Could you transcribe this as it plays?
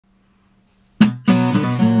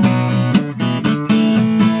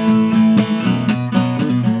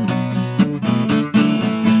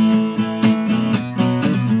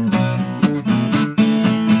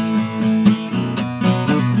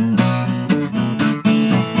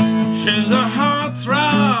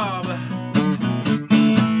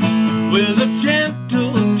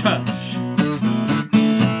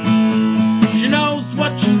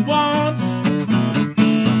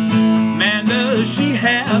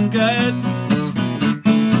have guts.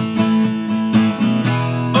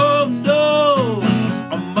 Oh no,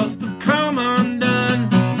 I must have come undone.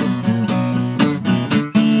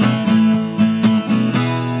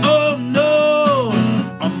 Oh no,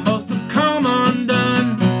 I must have come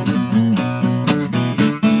undone.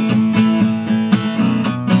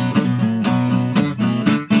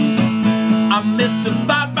 I'm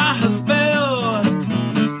mystified by her spell,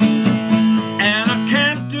 and I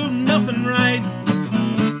can't do nothing right.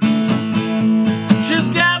 She's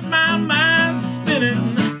got my mind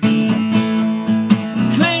spinning,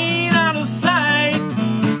 clean out of sight.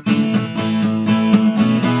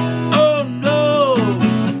 Oh no,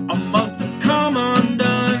 I must have come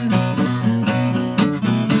undone.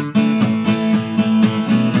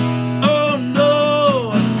 Oh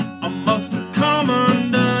no, I must have come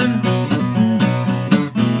undone.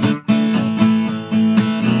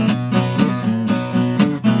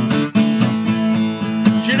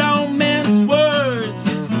 She don't mince words,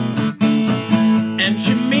 and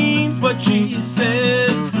she means what she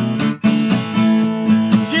says.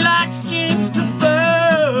 She likes jeans to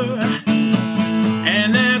fur,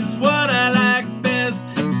 and that's what I like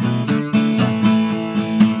best.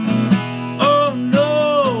 Oh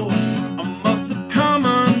no, I must have come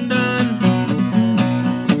undone.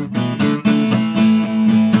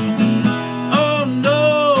 Oh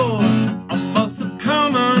no, I must have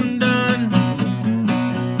come undone.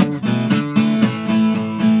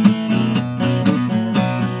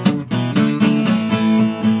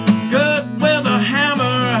 Good with a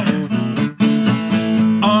hammer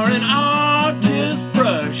or an artist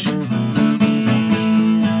brush.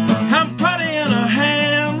 I'm putty in her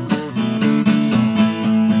hands.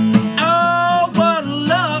 Oh, what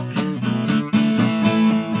luck.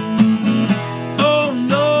 Oh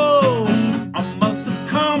no, I must have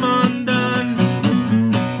come undone.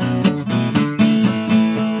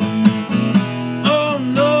 Oh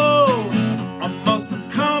no, I must have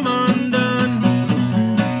come undone.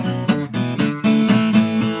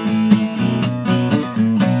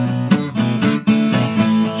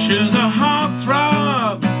 She's a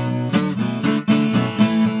heart-throb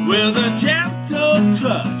with a jam.